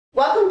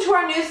to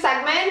our new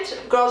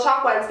segment, Girl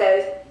Talk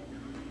Wednesdays.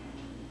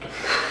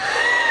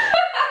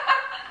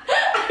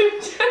 I'm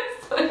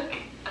just like...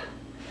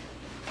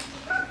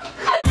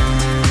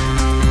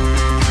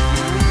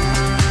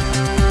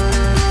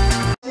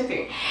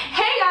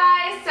 Hey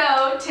guys,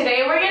 so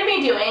today we're going to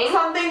be doing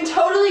something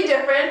totally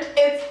different.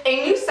 It's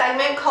a new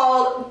segment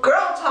called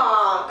Girl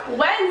Talk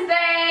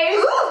Wednesdays.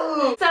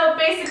 Ooh. So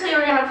basically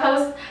we're going to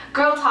post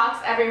Girl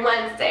Talks every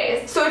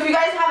Wednesdays. So if you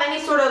guys have any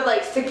sort of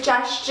like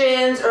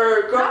suggestions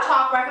or Girl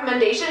Talk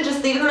recommendations,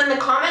 just leave them in the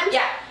comments.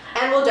 Yeah.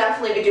 And we'll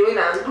definitely be doing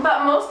them.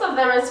 But most of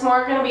them is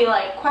more going to be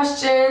like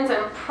questions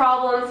and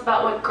problems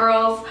about what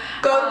girls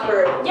go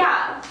through.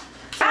 Yeah.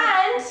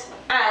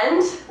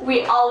 And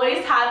we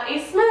always have a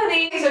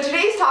smoothie. So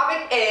today's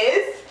topic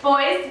is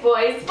boys,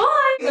 boys, boys. So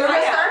we're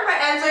going to start by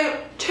answering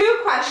 2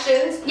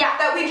 questions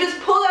that we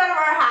just pulled out of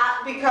our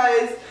hat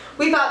because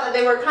we thought that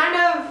they were kind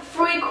of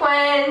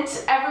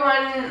frequent.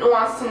 Everyone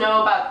wants to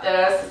know about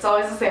this. It's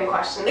always the same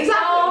question.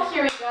 Exactly. So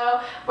here we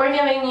go. We're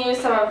giving you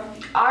some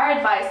of our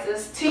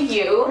advices to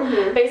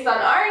you based on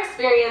our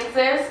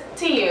experiences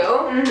to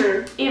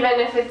you. Even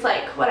if it's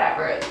like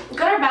whatever,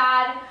 good or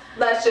bad.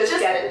 Let's just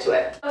get into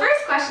it. The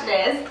first question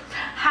is,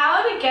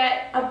 how to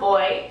get a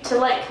boy to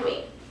like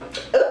me?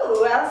 Ooh,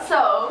 well.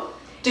 So,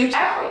 do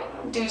tell.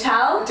 Do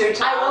tell? Do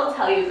tell. I will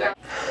tell you, girl.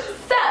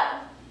 So,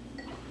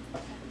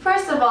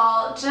 first of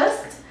all,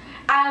 just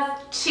as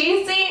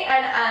cheesy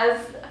and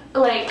as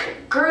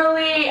like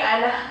girly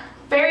and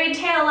fairy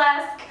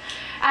tale-esque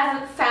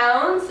as it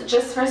sounds,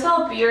 just first of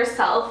all, be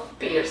yourself.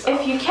 Be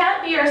yourself. If you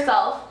can't be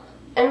yourself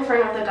in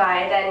front of the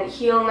guy, then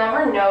he'll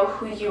never know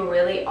who you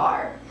really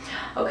are.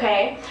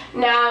 Okay?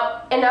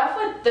 Now, enough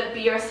with the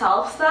be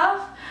yourself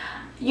stuff.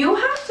 You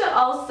have to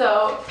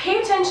also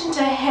pay attention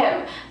to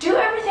him. Do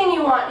everything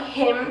you want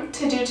him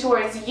to do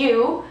towards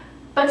you,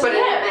 but to him.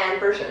 in a man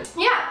version.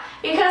 Yeah,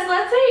 because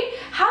let's say,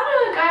 how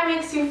do a guy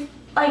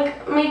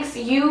makes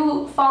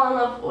you fall in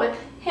love with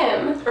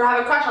him? Or have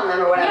a crush on them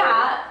or whatever.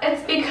 Yeah,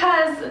 it's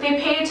because they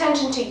pay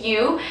attention to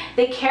you,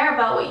 they care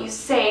about what you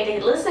say, they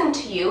listen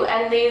to you,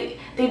 and they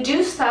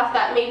do stuff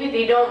that maybe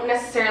they don't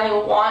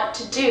necessarily want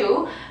to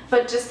do,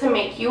 but just to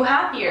make you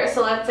happier.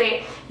 So let's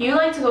say you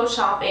like to go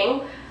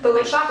shopping. They'll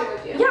go shopping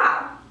with you.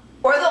 Yeah.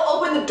 Or they'll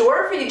open the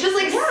door for you. Just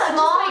like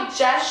small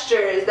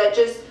gestures that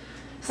just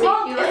make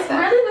you like it's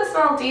that. really the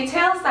small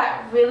details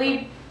that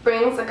really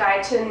brings a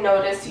guy to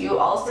notice you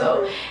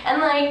also.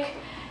 And like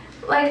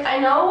I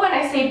know when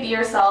I say be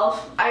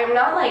yourself, I'm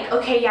not like,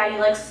 okay, yeah, you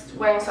like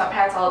wearing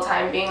sweatpants all the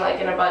time, being like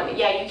in a bun.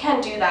 Yeah, you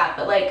can do that,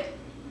 but like,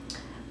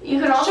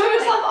 you can also show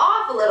yourself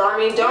off a little. I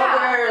mean, don't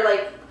wear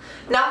like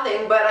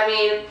nothing, but I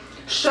mean,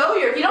 show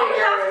your You don't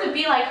have to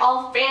be like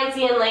all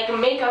fancy and like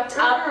makeup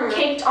up,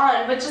 caked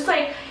on, but just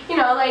like, you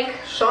know, like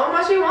show them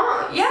what you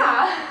want.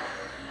 Yeah.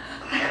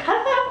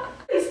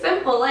 It's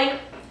simple. Like,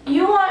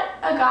 you want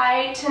a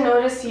guy to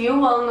notice you,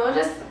 well,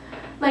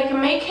 like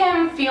make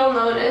him feel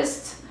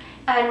noticed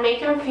and make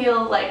him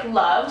feel like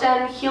loved,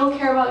 and he'll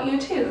care about you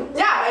too.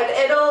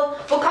 Yeah,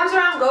 what comes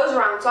around goes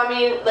around. So I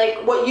mean,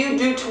 like what you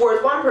do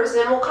towards one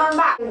person will come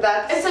back.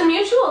 It's a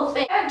mutual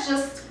thing.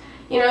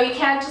 You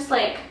can't just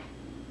like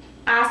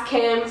ask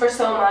him for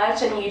so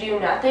much and you do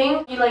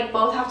nothing. You like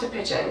both have to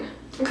pitch in.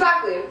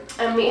 Exactly.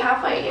 And meet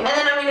halfway. And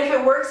then I mean, if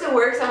it works, it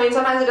works. I mean,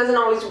 sometimes it doesn't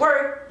always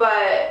work,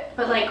 but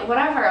like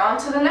whatever, on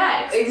to the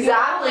next.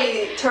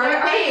 Exactly. Turn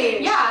the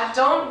page. Yeah,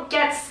 don't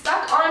get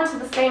stuck onto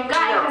the same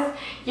guy because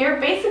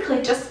you're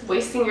basically just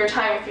wasting your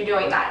time if you're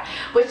doing that.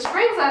 Which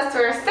brings us to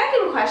our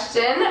second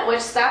question,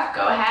 which Steph,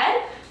 go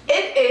ahead.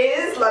 It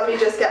is, let me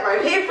just get my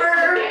paper.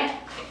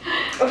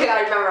 Okay,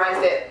 I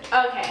memorized it.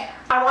 Okay.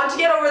 I want to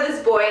get over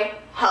this boy.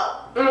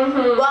 Help.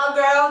 Well,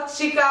 girl,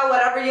 chica,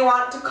 whatever you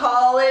want to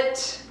call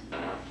it,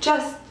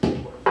 just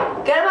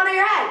get him out of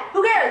your head.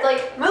 Who cares?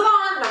 Like, move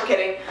on. No, I'm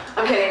kidding.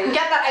 I'm kidding.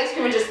 Get that ice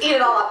cream and just eat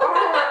it all up.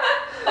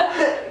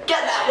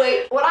 Get that.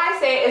 Wait. What I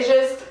say is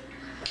just,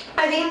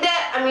 I think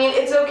that, I mean,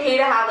 it's okay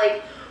to have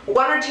like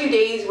 1 or 2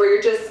 days where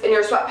you're just in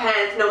your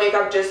sweatpants, no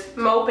makeup, just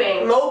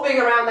moping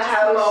around the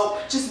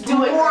house. Just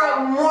do it.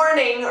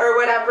 Mourning or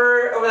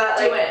whatever over that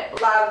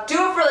like love.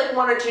 Do it for like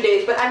 1 or 2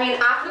 days. But I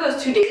mean, after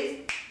those 2 days,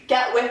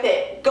 get with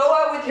it. Go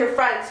out with your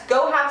friends.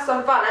 Go have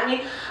some fun. I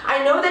mean,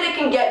 I know that it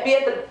can be at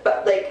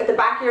the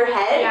back of your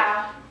head.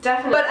 Yeah,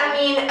 definitely. But I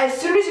mean, as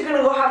soon as you're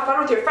gonna go have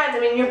fun with your friends, I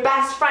mean, your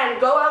best friend,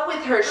 go out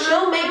with her.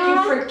 She'll make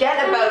you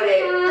forget about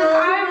it.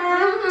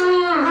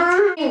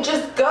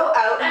 Just go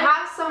out and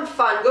have some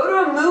fun.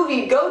 Go to a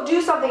movie. Go do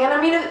something. And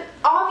I mean,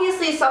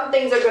 obviously, some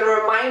things are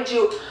gonna remind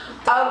you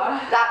of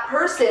that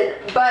person,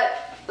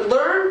 but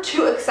learn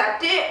to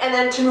accept it and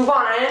then to move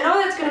on. And I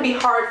know that's going to be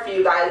hard for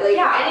you guys. Like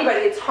anybody,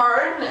 it's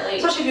hard. Definitely.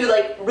 Especially if you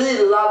like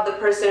really love the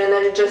person and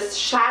then it just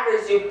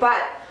shatters you.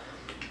 But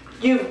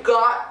you've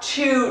got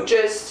to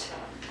just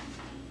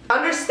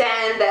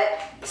understand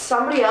that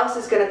somebody else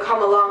is going to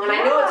come along. And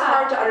I know it's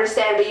hard to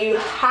understand, but you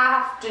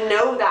have to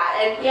know that.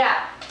 And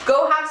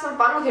go have some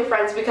fun with your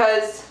friends,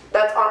 because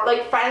that's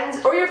like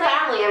friends or your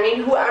family. I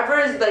mean, whoever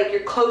is like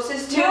your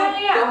closest to,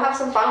 go have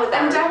some fun with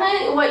them. And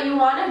definitely what you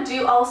want to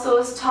do also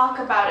is talk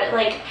about it.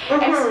 Like,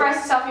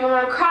 express yourself. You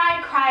want to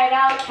cry it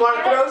out. Want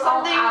to throw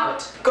something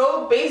out.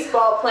 Go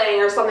baseball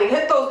playing or something.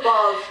 Hit those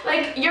balls.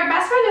 Like, your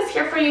best friend is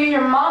here for you.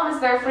 Your mom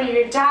is there for you.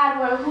 Your dad,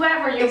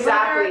 whoever. Your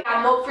brother.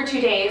 Mope for 2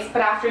 days,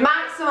 but after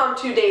maximum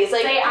 2 days.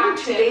 Like, stay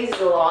active. 2 days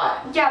is a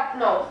lot. Yeah,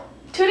 no.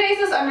 2 days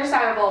is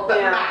understandable, but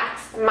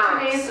max. 2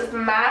 days is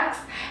max,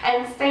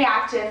 and stay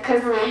active,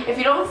 because if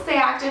you don't stay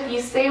active,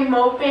 you stay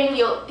moping,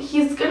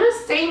 he's gonna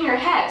stay in your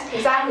head.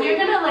 Exactly. You're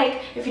gonna,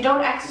 like, if you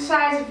don't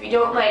exercise, if you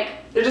don't, like,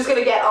 you're just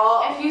gonna get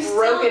all if you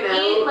broken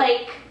still eat,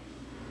 like,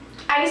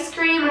 ice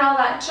cream and all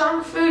that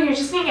junk food, you're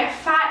just gonna get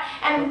fat.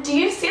 And do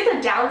you see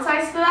the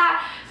downsides to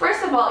that?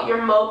 First of all,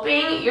 you're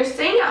moping, you're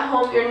staying at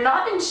home, you're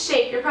not in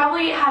shape, you're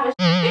probably having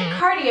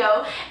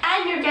cardio,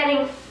 and you're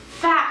getting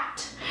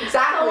fat.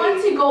 Exactly. So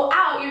once you go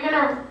out, you're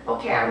gonna,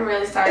 okay, I'm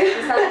really sorry,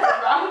 this sounds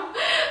wrong,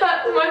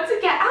 but once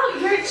you get out,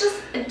 you're just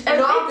a big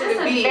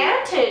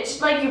disadvantage.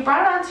 Like, you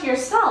brought it onto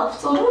yourself,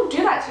 so don't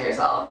do that to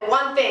yourself.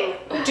 One thing,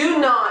 do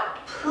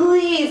not,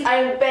 please,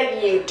 I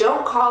beg you,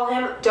 don't call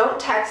him, don't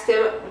text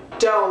him,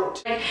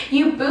 don't. Like,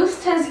 you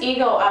boost his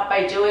ego up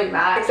by doing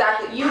that.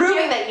 Exactly,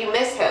 proving that you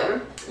miss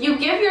him. You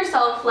give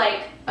yourself,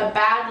 like, a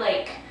bad,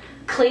 like,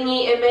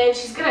 clingy image.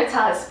 He's gonna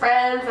tell his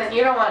friends, and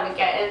you don't want to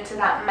get into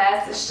that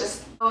mess. It's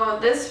just, so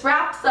this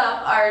wraps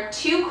up our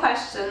 2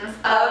 questions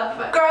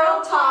of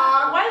Girl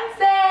Talk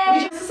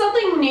Wednesday. This is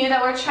something new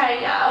that we're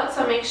trying out,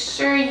 so make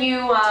sure you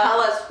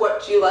tell us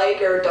what you like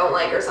or don't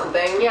like or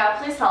something.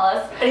 Yeah, please tell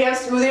us. And you have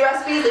smoothie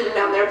recipes, leave them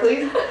down there,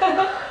 please.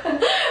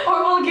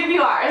 Or we'll give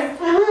you ours.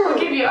 We'll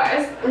give you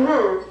ours.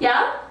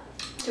 Yeah?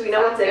 Do we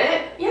know what's in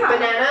it? Yeah.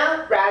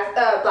 Banana,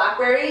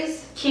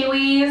 blackberries,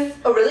 kiwis.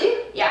 Oh,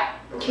 really? Yeah.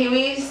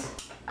 Kiwis.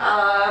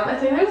 I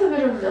think there's a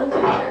bit of milk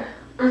in here.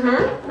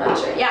 I'm not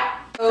sure. Yeah.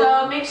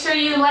 So make sure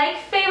you like,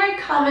 favorite,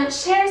 comment,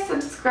 share,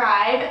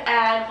 subscribe,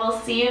 and we'll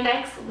see you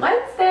next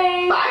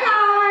Wednesday.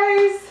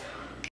 Bye, guys.